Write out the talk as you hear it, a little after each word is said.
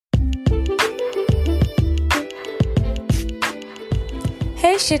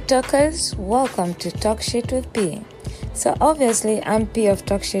Hey shit talkers, welcome to Talk Shit with P. So obviously I'm P of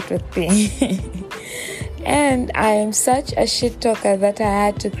Talk Shit with P. And I am such a shit talker that I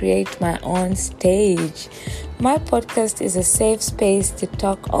had to create my own stage. My podcast is a safe space to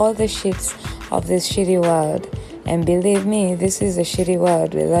talk all the shits of this shitty world. And believe me, this is a shitty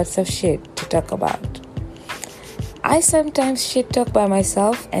world with lots of shit to talk about. I sometimes shit talk by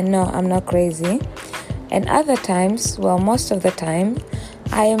myself, and no, I'm not crazy. And other times, well, most of the time,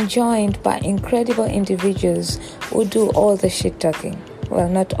 I am joined by incredible individuals who do all the shit talking. Well,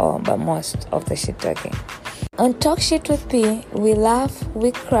 not all, but most of the shit talking. On Talk Shit with P, we laugh,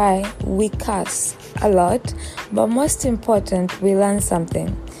 we cry, we cuss a lot, but most important, we learn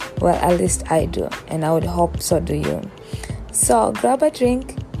something. Well, at least I do, and I would hope so do you. So grab a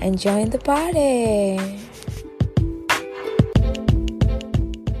drink and join the party.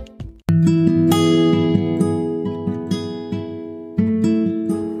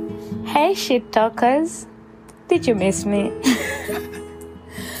 Hey shit talkers, did you miss me?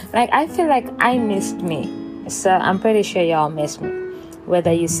 I feel like I missed me, so I'm pretty sure y'all missed me,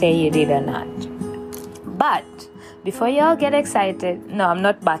 whether you say you did or not. But before y'all get excited, no, I'm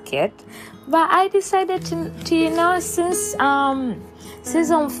not back yet, but I decided to since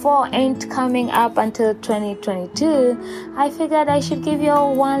season 4 ain't coming up until 2022, I figured I should give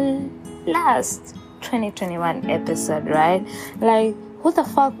y'all one last 2021 episode, right? Like, who the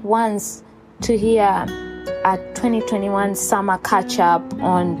fuck wants to hear a 2021 summer catch-up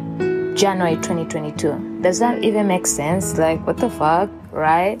on January 2022? Does that even make sense? Like, what the fuck,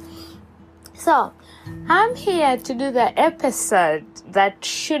 right? So, I'm here to do the episode that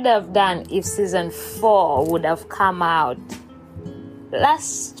should have done if season 4 would have come out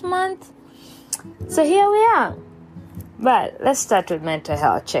last month. So here we are. But let's start with mental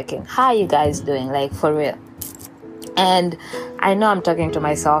health check-in. How are you guys doing? Like, for real? And I know I'm talking to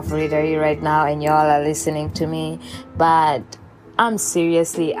myself literally right now and y'all are listening to me, but I'm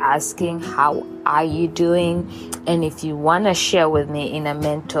seriously asking, how are you doing? And if you want to share with me in a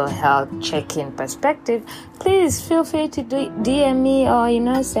mental health check-in perspective, please feel free to DM me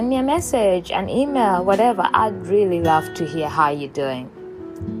or, send me a message, an email, whatever. I'd really love to hear how you're doing.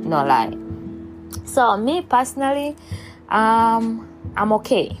 No lie. So me personally, I'm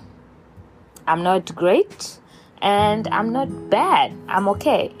okay. I'm not great. And I'm not bad. I'm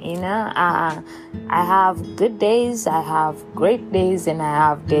okay, I have good days, I have great days, and I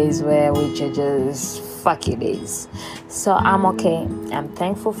have days which are just fucky days. So I'm okay. I'm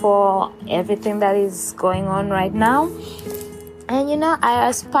thankful for everything that is going on right now. And I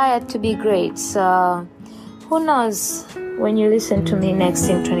aspire to be great. So who knows when you listen to me next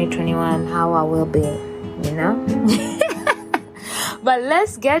in 2021 how I will be, But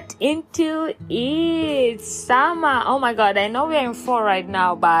let's get into it. Summer. Oh my God. I know we're in 4 right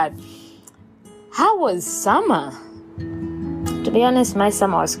now, but how was summer? To be honest, my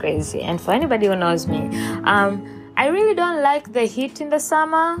summer was crazy. And for anybody who knows me, I really don't like the heat in the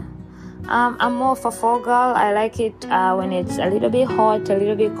summer. I'm more of a fall girl. I like it when it's a little bit hot, a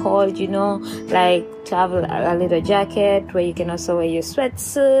little bit cold, like to have a little jacket where you can also wear your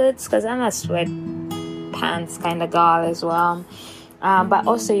sweatsuits, because I'm a sweatpants kind of girl as well. But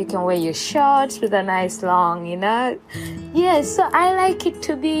also you can wear your shorts with a nice long, Yeah, so I like it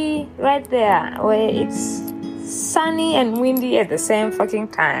to be right there where it's sunny and windy at the same fucking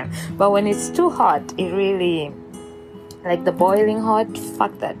time. But when it's too hot, it really, like the boiling hot,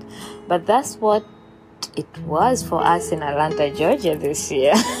 fuck that. But that's what it was for us in Atlanta, Georgia this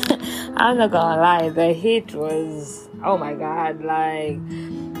year. I'm not gonna lie, the heat was, oh my God, like,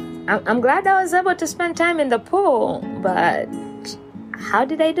 I'm glad I was able to spend time in the pool, but how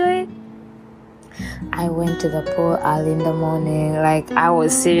did I do it? I went to the pool early in the morning. Like, I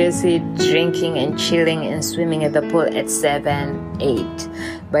was seriously drinking and chilling and swimming at the pool at 7, 8.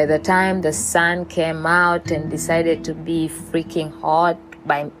 By the time the sun came out and decided to be freaking hot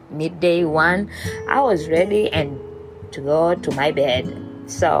by midday 1, I was ready and to go to my bed.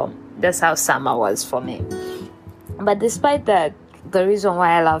 So that's how summer was for me. But despite that, the reason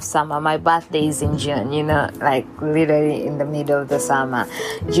why I love summer, my birthday is in June, like literally in the middle of the summer.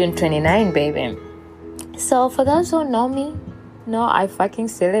 June 29, baby. So for those who know me, I fucking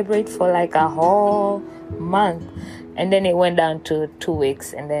celebrate for like a whole month. And then it went down to 2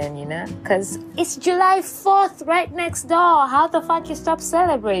 weeks. And then, because it's July 4th right next door. How the fuck you stop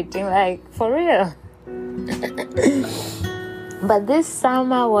celebrating? Like, for real. But this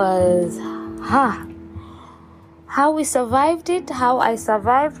summer was, how we survived it, how I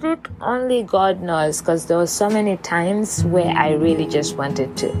survived it, only God knows, because there were so many times where I really just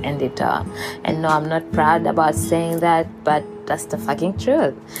wanted to end it all. And no, I'm not proud about saying that, but That's the fucking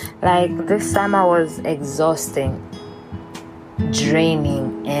truth. Like, this summer was exhausting,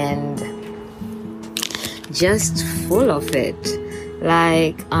 draining, and just full of it.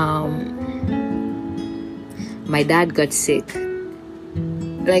 Like, my dad got sick.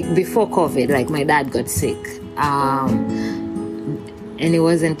 Like, before COVID, like, my dad got sick. And it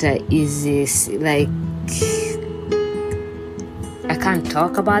wasn't an easy, like, I can't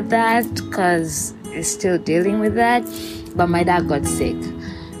talk about that because it's still dealing with that. But my dad got sick.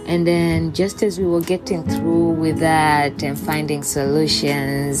 And then just as we were getting through with that and finding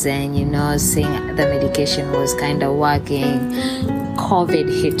solutions and, seeing the medication was kind of working, COVID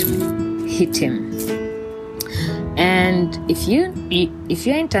hit him. And if you're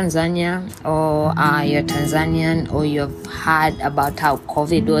in Tanzania, or you're Tanzanian, or you've heard about how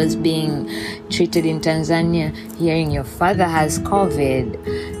COVID was being treated in Tanzania, hearing your father has COVID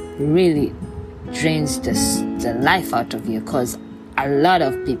really drains the life out of you, because a lot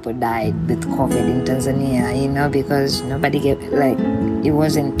of people died with COVID in Tanzania, because nobody it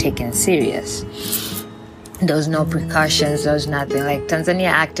wasn't taken serious. There was no precautions, there was nothing. Like, Tanzania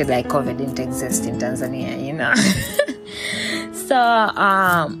acted like COVID didn't exist in Tanzania, So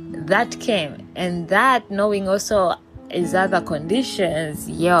that came, and that, knowing also his other conditions,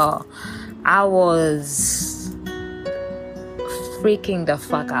 I was freaking the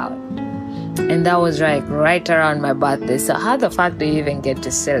fuck out. And that was right around my birthday. So how the fuck do you even get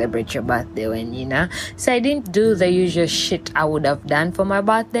to celebrate your birthday when, So I didn't do the usual shit I would have done for my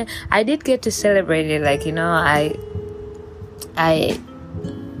birthday. I did get to celebrate it. Like,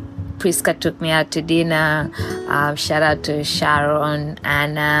 Priska took me out to dinner. Shout out to Sharon,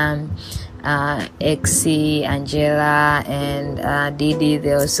 Anna, Exie, Angela, and Didi.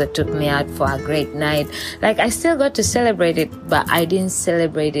 They also took me out for a great night. Like, I still got to celebrate it, but I didn't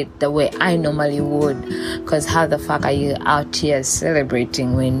celebrate it the way I normally would. Because how the fuck are you out here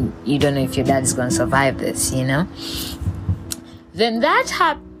celebrating when you don't know if your dad's gonna survive this, Then that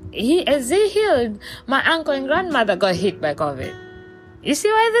happened. As he healed, my uncle and grandmother got hit by COVID. You see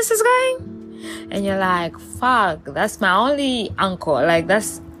where this is going? And you're like, fuck, that's my only uncle. Like,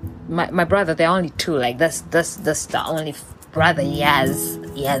 that's my brother. They're only two. Like, that's the only brother he has.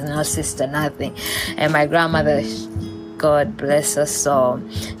 He has no sister, nothing. And my grandmother, God bless her soul,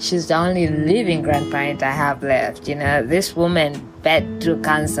 she's the only living grandparent I have left. This woman bet through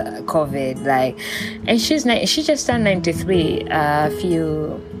cancer, COVID, like, and she just turned 93 a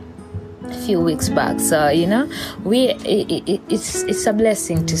few weeks back. So it's a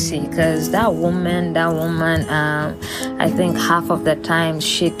blessing to see, because that woman, I think half of the time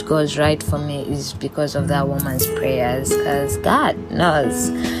shit goes right for me is because of that woman's prayers, because God knows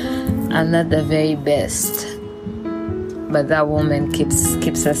I'm not the very best, but that woman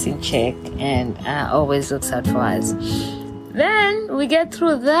keeps us in check and always looks out for us. Then we get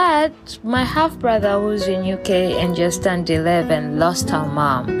through that. My half-brother, who's in UK and just turned 11, lost her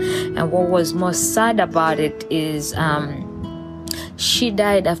mom. And what was most sad about it is she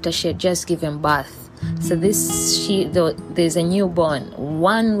died after she had just given birth. So there's a newborn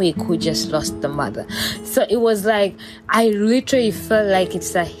 1 week who just lost the mother. So it was like, I literally felt like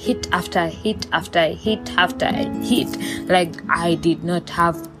it's a hit after hit after hit after hit. Like, I did not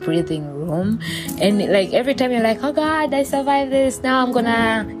have breathing room, and like every time you're like, oh God, I survived this, now I'm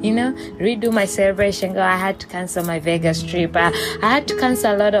gonna redo my celebration. I had to cancel my Vegas trip. I had to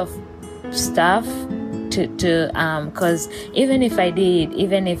cancel a lot of stuff because even if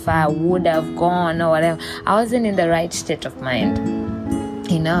I would have gone or whatever, I wasn't in the right state of mind,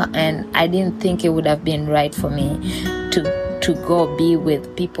 and I didn't think it would have been right for me to go be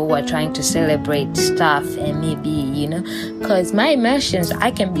with people who are trying to celebrate stuff and me be, because my emotions, I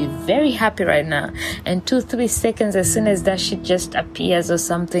can be very happy right now, and 2-3 seconds, as soon as that shit just appears or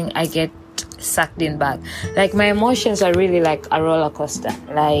something, I get sucked in back. Like, my emotions are really like a roller coaster,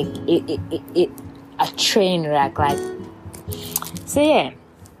 like it a train wreck, like.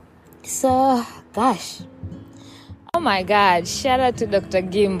 So gosh, oh my God, shout out to Dr.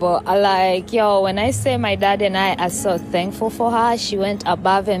 Gimbo. Like, when I say my dad and I are so thankful for her, she went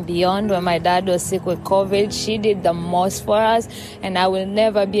above and beyond. When my dad was sick with COVID, she did the most for us, and I will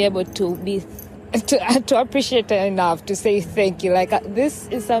never be able to appreciate her enough to say thank you. Like, this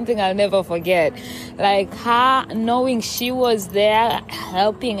is something I'll never forget. Like, her knowing she was there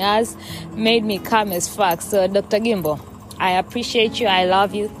helping us made me calm as fuck. So Dr. Gimbo, I appreciate you, I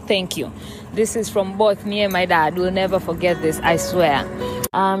love you, thank you. This is from both me and my dad. We'll never forget this, I swear.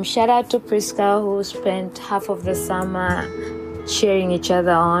 Shout out to Priska, who spent half of the summer cheering each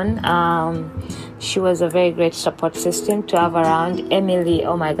other on. She was a very great support system to have around. Emily,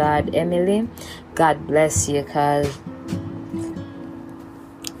 oh my God, Emily, God bless you, because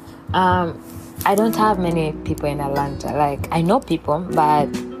I don't have many people in Atlanta. Like, I know people, but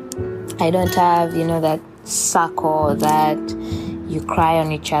I don't have, that circle that you cry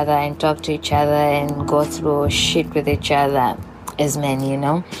on each other and talk to each other and go through shit with each other as men,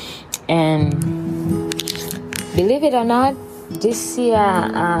 And believe it or not, this year,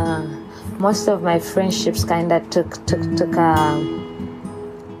 most of my friendships kind of took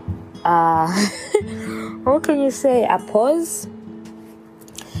what can you say, a pause.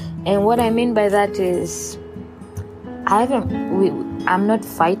 And what I mean by that is I'm not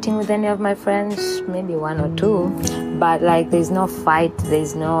fighting with any of my friends, maybe one or two, but like there's no fight,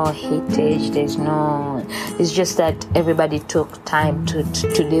 there's no hatage, it's just that everybody took time to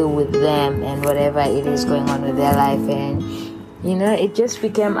deal with them and whatever it is going on with their life, and it just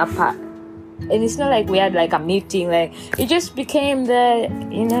became a part. And it's not like we had like a meeting, like it just became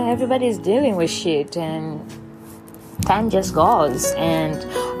everybody's dealing with shit and time just goes. And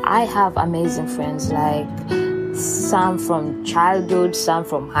I have amazing friends, like some from childhood, some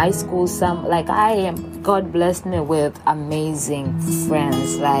from high school, God blessed me with amazing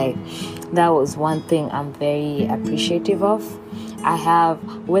friends. Like, that was one thing I'm very appreciative of. I have,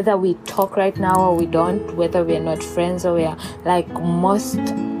 whether we talk right now or we don't, whether we are not friends or we are, like,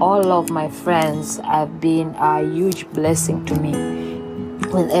 all of my friends have been a huge blessing to me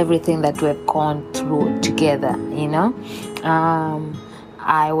with everything that we've gone through together,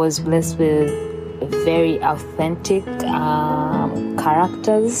 I was blessed with very authentic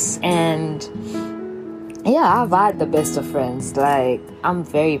characters, and I've had the best of friends. Like, I'm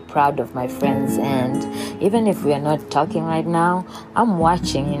very proud of my friends, and even if we are not talking right now, I'm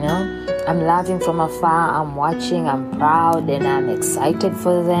watching, I'm laughing from afar, I'm watching, I'm proud, and I'm excited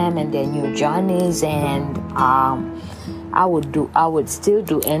for them and their new journeys, and I would still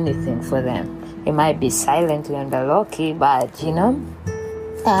do anything for them. It might be silently on the low key, but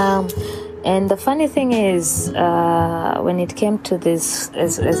and the funny thing is, when it came to this,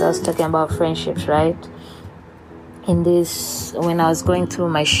 as I was talking about friendships, right? When I was going through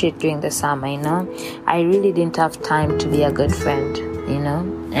my shit during the summer, I really didn't have time to be a good friend,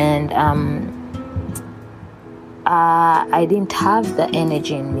 and I didn't have the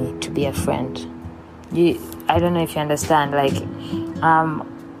energy in me to be a friend. I don't know if you understand, like,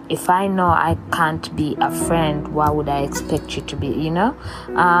 if I know I can't be a friend, why would I expect you to be,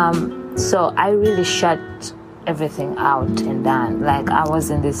 So I really shut everything out and done. Like, I was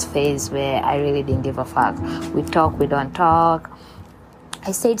in this phase where I really didn't give a fuck. We talk, we don't talk.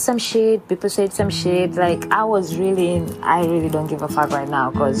 I said some shit, people said some shit. Like, I really don't give a fuck right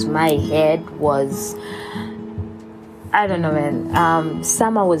now, because my head was, I don't know, man.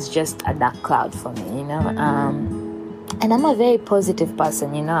 Summer was just a dark cloud for me, and I'm a very positive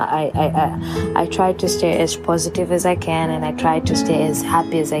person, I try to stay as positive as I can, and I try to stay as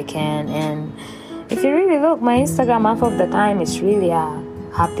happy as I can. And if you really look, my Instagram half of the time is really a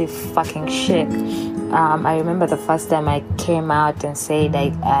happy fucking shit. I remember the first time I came out and said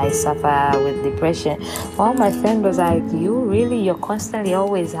I suffer with depression. Well, my friend was like, you're constantly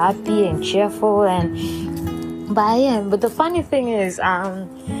always happy and cheerful, but I am. But the funny thing is,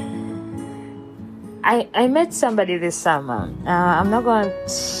 I met somebody this summer. I'm not going to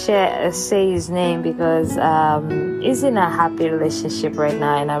say his name, because he's in a happy relationship right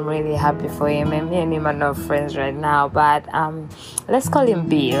now, and I'm really happy for him. And me and him are not friends right now, but let's call him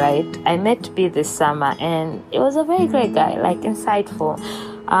B, right? I met B this summer, and it was a very great guy, like, insightful.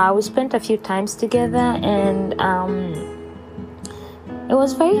 We spent a few times together, and it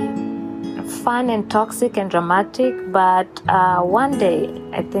was very fun and toxic and dramatic. But one day,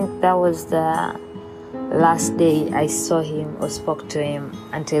 I think that was the last day I saw him or spoke to him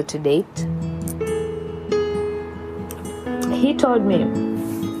until to date. He told me,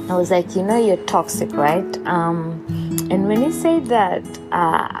 I was like, you're toxic, right? And when he said that,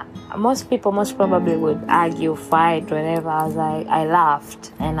 most people most probably would argue, fight, whatever. I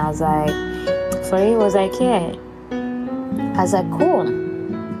laughed, and I was like, for him, he was like, yeah. I was like, cool.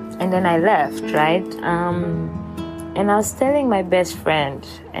 And then I left, right? And I was telling my best friend,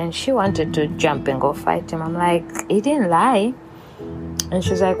 and she wanted to jump and go fight him. I'm like, he didn't lie. And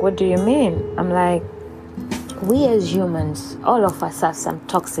she's like, what do you mean? I'm like, we as humans, all of us have some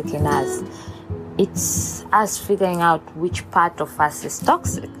toxic in us. It's us figuring out which part of us is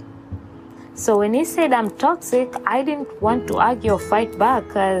toxic. So when he said I'm toxic, I didn't want to argue or fight back,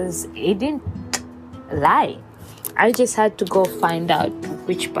 because he didn't lie. I just had to go find out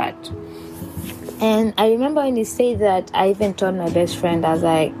which part. And I remember when he said that, I even told my best friend, I was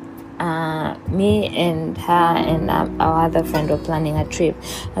like, me and her and our other friend were planning a trip.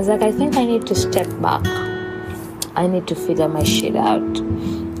 I was like, I think I need to step back. I need to figure my shit out.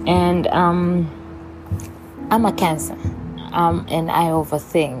 And I'm a Cancer, and I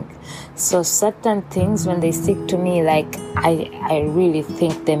overthink. So certain things, when they stick to me, like I really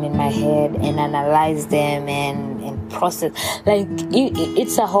think them in my head and analyze them and process. Like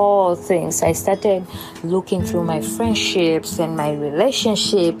it's a whole thing. So I started looking through my friendships and my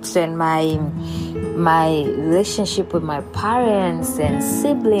relationships and my relationship with my parents and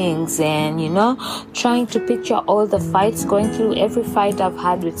siblings, and trying to picture all the fights, going through every fight I've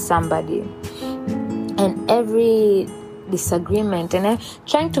had with somebody and every disagreement, and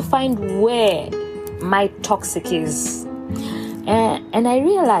trying to find where my toxic is, and I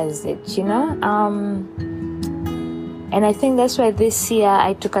realized it, and I think that's why this year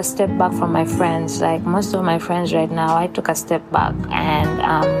I took a step back from my friends. Like most of my friends right now, I took a step back, and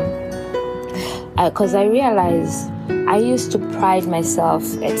because I realized I used to pride myself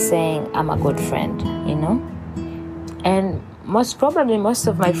at saying I'm a good friend, and most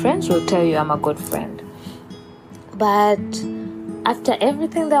of my friends will tell you I'm a good friend. But after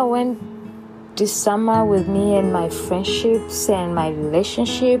everything that went this summer with me and my friendships and my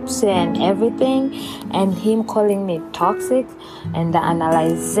relationships and everything, and him calling me toxic and the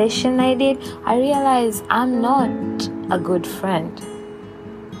analyzation I did, I realized I'm not a good friend.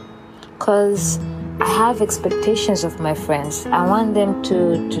 Because I have expectations of my friends. I want them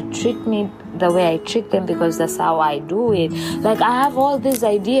to treat me the way I treat them, because that's how I do it. Like I have all these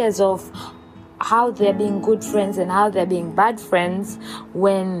ideas of how they're being good friends and how they're being bad friends,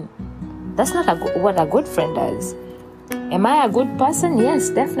 when that's not what a good friend does. Am I a good person? Yes,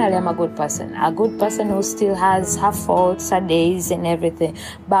 definitely I'm a good person. A good person who still has her faults, her days and everything.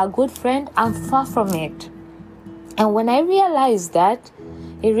 But a good friend, I'm far from it. And when I realized that,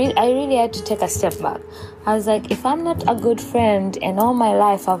 I really had to take a step back. I was like, if I'm not a good friend, and all my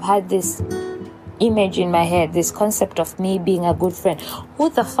life I've had this image in my head, this concept of me being a good friend, who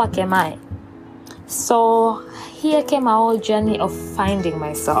the fuck am I? So here came my whole journey of finding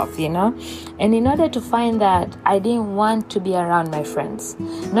myself, And in order to find that, I didn't want to be around my friends.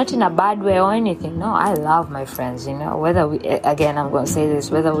 Not in a bad way or anything. No, I love my friends, Whether we, again, I'm going to say this,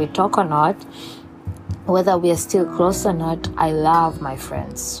 whether we talk or not, whether we are still close or not, I love my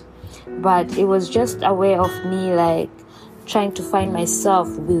friends. But it was just a way of me, like, trying to find myself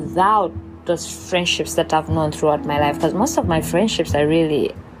without those friendships that I've known throughout my life. Because most of my friendships are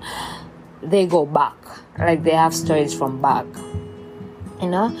really, they go back. Like, they have stories from back.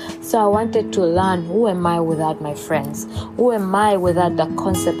 So I wanted to learn, who am I without my friends? Who am I without the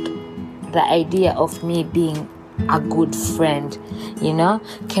concept, the idea of me being a good friend?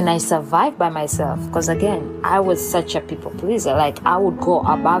 Can I survive by myself? Because again, I was such a people pleaser. Like, I would go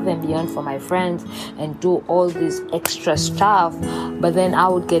above and beyond for my friends and do all this extra stuff, but then I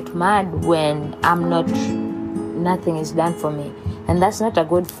would get mad when nothing is done for me. And that's not a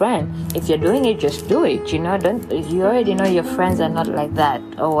good friend. If you're doing it, just do it. You already know your friends are not like that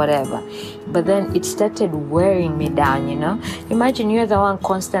or whatever. But then it started wearing me down, Imagine you're the one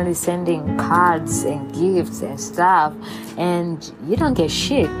constantly sending cards and gifts and stuff, and you don't get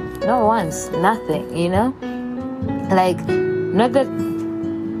shit. Not once, nothing, Like, not that,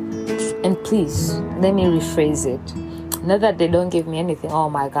 and please, let me rephrase it. Not that they don't give me anything. Oh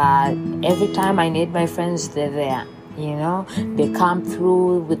my God. Every time I need my friends, they're there. They come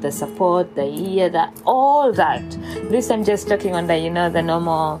through with the support, the ear, all that. This I'm just talking on the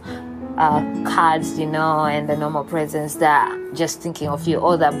normal cards, and the normal presents, that just thinking of you,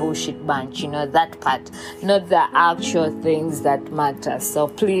 all that bullshit bunch, that part, not the actual things that matter. So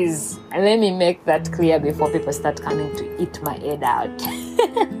please, let me make that clear before people start coming to eat my head out.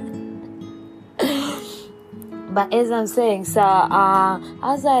 But as I'm saying, so I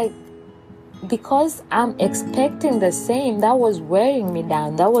was like, because I'm expecting the same, that was wearing me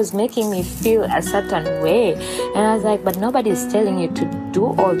down. That was making me feel a certain way. And I was like, but nobody is telling you to do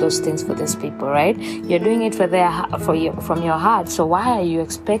all those things for these people, right? You're doing it from your heart. So why are you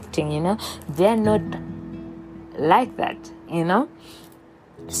expecting, They're not like that,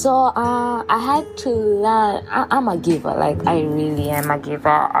 So I had to learn. I'm a giver. Like, I really am a giver.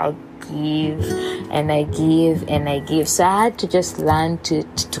 I give and I give and I give. So I had to just learn to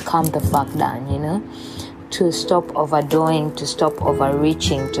calm the fuck down, to stop overdoing, to stop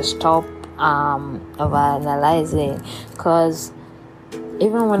overreaching, to stop overanalyzing. Because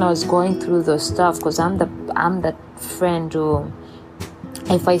even when I was going through those stuff, because I'm that friend who,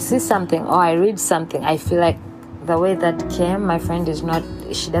 if I see something or I read something, I feel like the way that came, my friend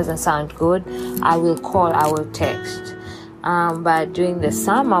she doesn't sound good, I will call, I will text. But during the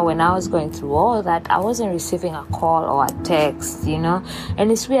summer, when I was going through all that, I wasn't receiving a call or a text,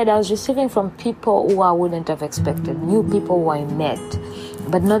 And it's weird, I was receiving from people who I wouldn't have expected, new people who I met.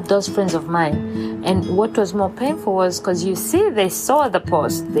 but not those friends of mine. And what was more painful was because you see, they saw the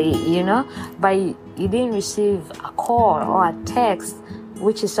post, but you didn't receive a call or a text,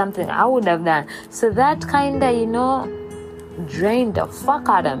 which is something I would have done. So that kind of, drained the fuck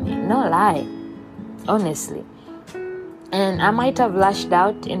out of me. No lie, honestly. And I might have lashed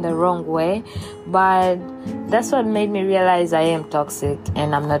out in the wrong way, but that's what made me realize I am toxic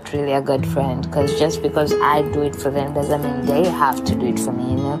and I'm not really a good friend. Because just because I do it for them doesn't mean they have to do it for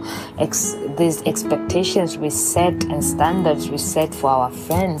me, These expectations we set and standards we set for our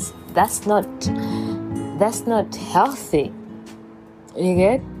friends, that's not healthy. You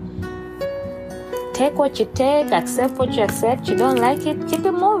get? Take what you take, accept what you accept. You don't like it, keep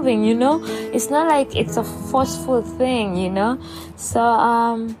it moving, It's not like it's a forceful thing, So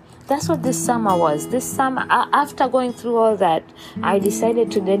that's what this summer was. This summer, after going through all that, I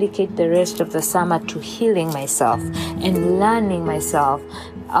decided to dedicate the rest of the summer to healing myself and learning myself.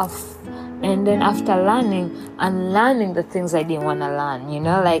 And then after unlearning the things I didn't want to learn,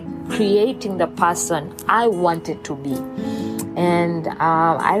 like creating the person I wanted to be. And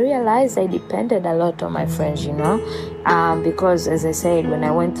I realized I depended a lot on my friends, because as I said, when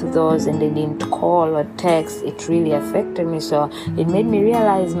I went through those and they didn't call or text, it really affected me. So it made me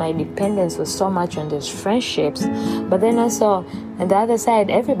realize my dependence was so much on those friendships. But then also, on the other side,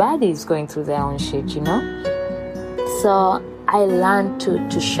 everybody is going through their own shit, So I learned to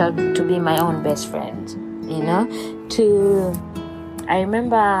be my own best friend, I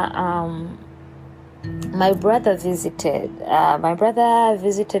remember my brother visited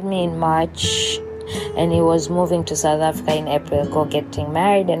me in March, and he was moving to South Africa in April, getting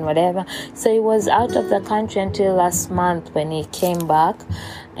married and whatever. So he was out of the country until last month when he came back,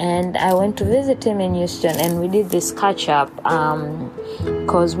 and I went to visit him in Houston, and we did this catch up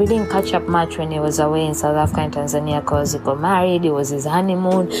because we didn't catch up much when he was away in South Africa and Tanzania, because he got married, it was his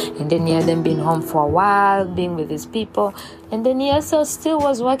honeymoon, and then he hadn't been home for a while, being with his people, and then he also still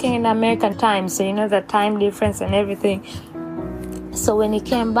was working in American time, so the time difference and everything. So when he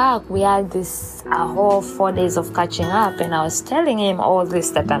came back, we had a whole 4 days of catching up, and I was telling him all this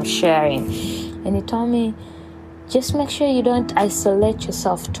that I'm sharing, and he told me, just make sure you don't isolate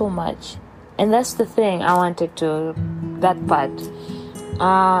yourself too much. And that's the thing I wanted to, that part.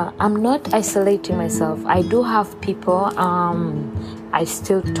 I'm not isolating myself. I do have people. I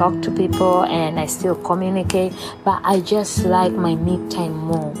still talk to people and I still communicate, but I just like my me time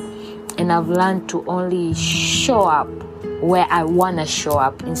more. And I've learned to only show up where I want to show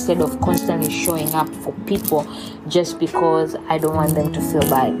up instead of constantly showing up for people just because I don't want them to feel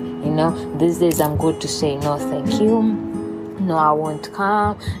bad. These days I'm good to say no, thank you. No, I won't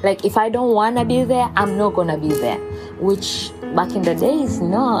come. Like, if I don't want to be there, I'm not going to be there. Which back in the days,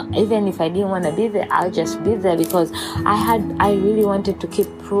 no, even if I didn't want to be there, I'll just be there because I really wanted to keep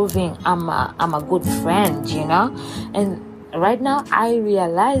proving I'm a good friend, And right now, I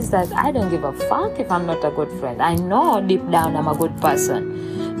realize that I don't give a fuck if I'm not a good friend. I know deep down I'm a good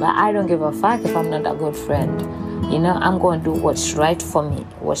person, but I don't give a fuck if I'm not a good friend. I'm going to do what's right for me,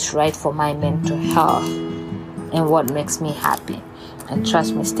 what's right for my mental health, and what makes me happy. And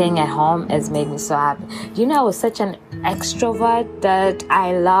trust me, staying at home has made me so happy. I was such an extrovert that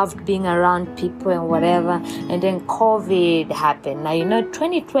I loved being around people and whatever. And then COVID happened. Now,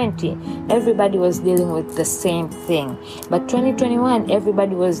 2020, everybody was dealing with the same thing. But 2021,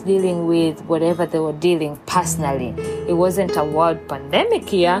 everybody was dealing with whatever they were dealing personally. It wasn't a world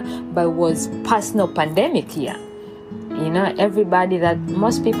pandemic year, but it was personal pandemic year. Everybody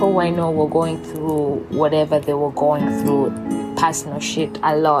most people who I know were going through whatever they were going through, personal shit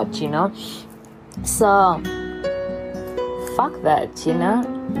a lot, So, fuck that,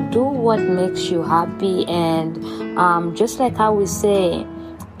 Do what makes you happy, and just like how we say,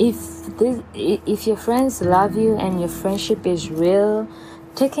 if your friends love you and your friendship is real,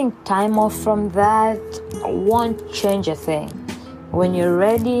 taking time off from that won't change a thing. When you're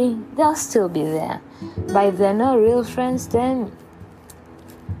ready, they'll still be there. But if they're not real friends, then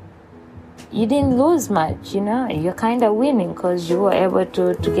you didn't lose much, You're kind of winning because you were able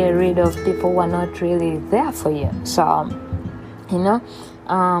to get rid of people who are not really there for you. So,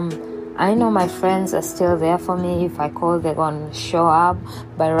 I know my friends are still there for me. If I call, they're going to show up.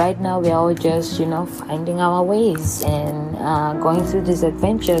 But right now, we're all just, finding our ways and going through these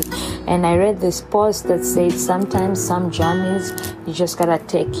adventures. And I read this post that said sometimes some journeys, you just got to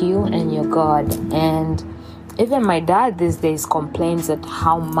take you and your God. And even my dad these days complains at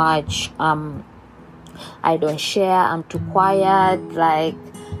how much I don't share. I'm too quiet. Like,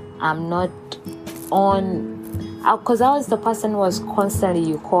 I'm not on... Because I was the person who was constantly,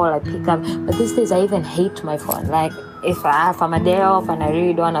 you call, I pick up. But these days, I even hate my phone. Like, if I'm a day off and I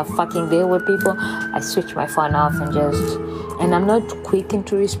really don't want to fucking deal with people, I switch my phone off and I'm not quick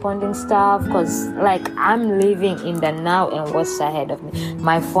into responding stuff, because like I'm living in the now and what's ahead of me.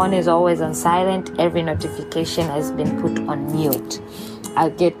 My phone is always on silent. Every notification has been put on mute.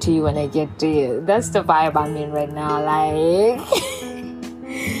 I'll get to you when I get to you. That's the vibe I'm in right now, like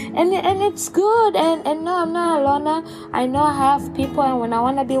and it's good, and no, I'm not a loner. I know I have people, and when I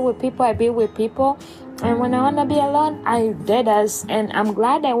want to be with people, I be with people, and when I want to be alone, I dead as. And I'm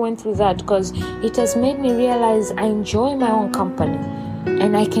glad I went through that, because it has made me realize I enjoy my own company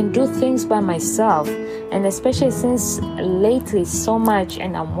and I can do things by myself. And especially since lately so much,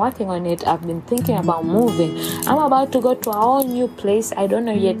 and I'm working on it, I've been thinking about moving. I'm about to go to a whole new place. I don't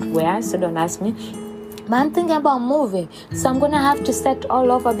know yet where, so don't ask me. But I'm thinking about moving, so I'm gonna have to start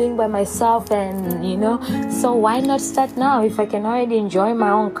all over being by myself, and so why not start now if I can already enjoy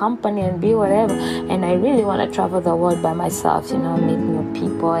my own company and be whatever. And I really want to travel the world by myself, meet new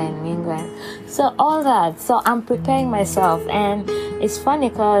people and mingle, so all that. So I'm preparing myself, and it's funny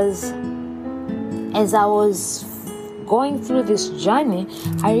because as I was going through this journey,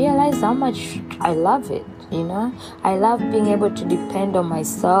 I realized how much I love it. I love being able to depend on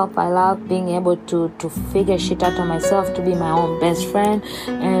myself. I love being able to figure shit out on myself, to be my own best friend.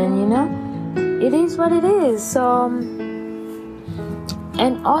 And it is what it is. So,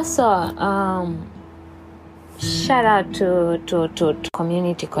 and also, shout out to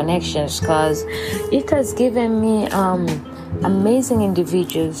community connections, because it has given me amazing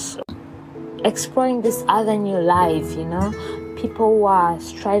individuals exploring this other new life, people who are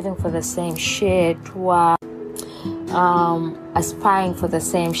striving for the same shit, who are aspiring for the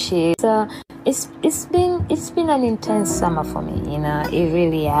same shit. So it's been an intense summer for me, it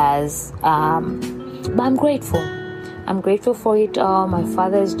really has. But I'm grateful for it all. My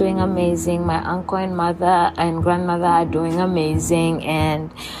father is doing amazing. My uncle and mother and grandmother are doing amazing,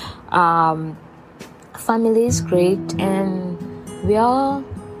 and family is great, and we all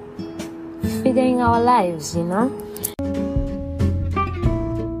figuring our lives,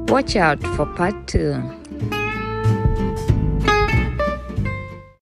 Watch out for part 2.